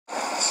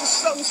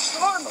some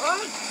storm,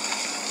 huh?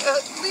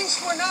 At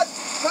least we're not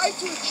tied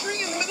to a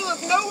tree in the middle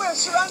of nowhere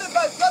surrounded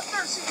by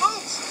bloodthirsty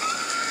wolves.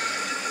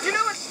 You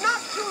know, it's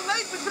not too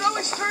late. We could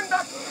always turn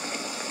back.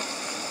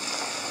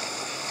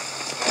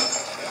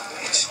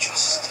 It's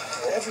just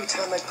every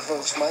time I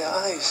close my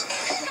eyes,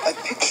 I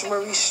picture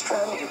Maurice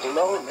stranded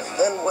alone, and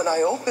then when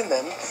I open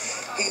them,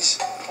 he's...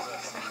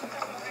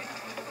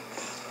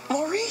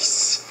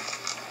 Maurice!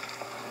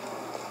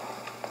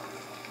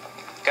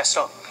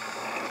 Gaston,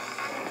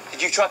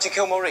 did you try to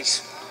kill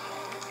Maurice?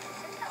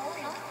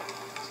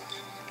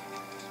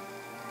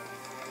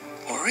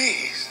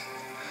 Maurice?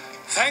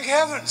 Thank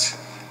heavens!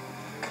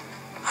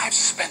 I've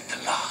spent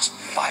the last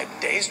 5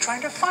 days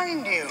trying to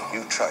find you.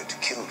 You tried to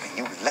kill me.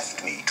 You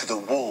left me to the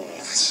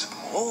wolves.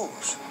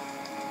 Wolves?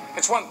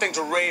 It's one thing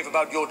to rave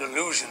about your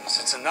delusions.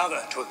 It's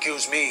another to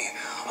accuse me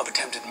of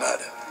attempted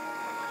murder.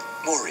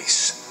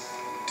 Maurice,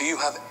 do you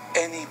have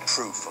any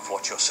proof of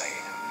what you're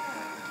saying?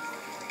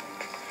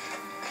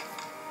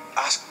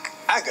 Ask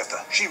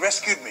Agatha. She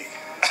rescued me.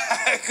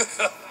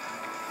 Agatha,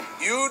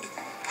 you'd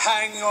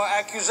hang your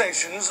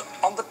accusations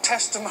on the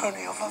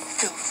testimony of a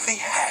filthy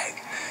hag.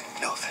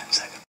 No offense,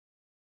 Agatha.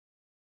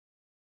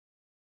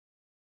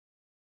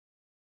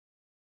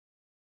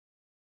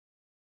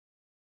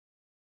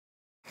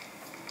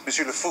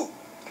 Monsieur Le Fou,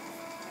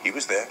 he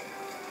was there.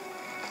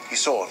 He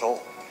saw it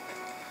all.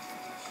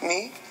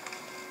 Me?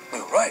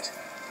 You're right.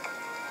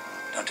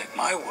 Don't take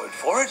my word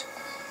for it.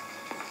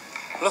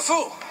 Le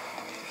Fou,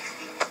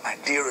 my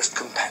dearest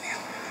companion,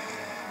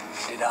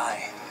 did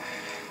I,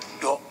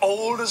 your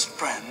oldest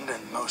friend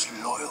and most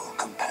loyal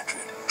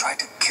compatriot, try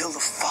to kill the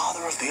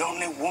father of the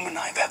only woman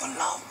I've ever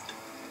loved?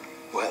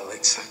 Well,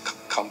 it's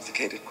a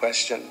complicated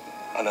question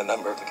on a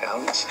number of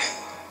accounts.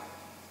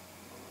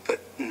 But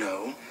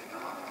no.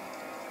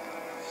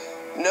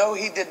 No,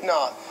 he did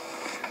not.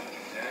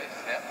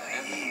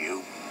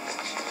 You.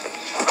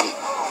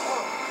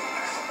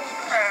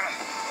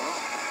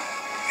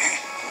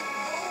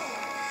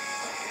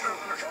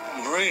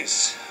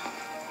 Maurice,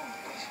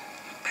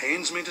 it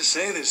pains me to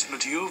say this,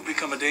 but you've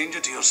become a danger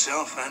to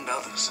yourself and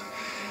others.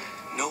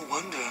 No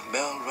wonder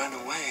Belle ran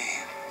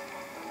away.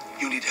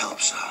 You need help,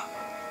 sir.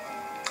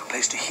 A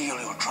place to heal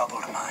your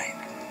troubled mind.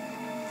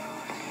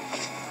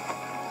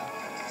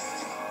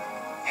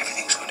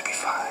 Everything's going to be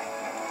fine.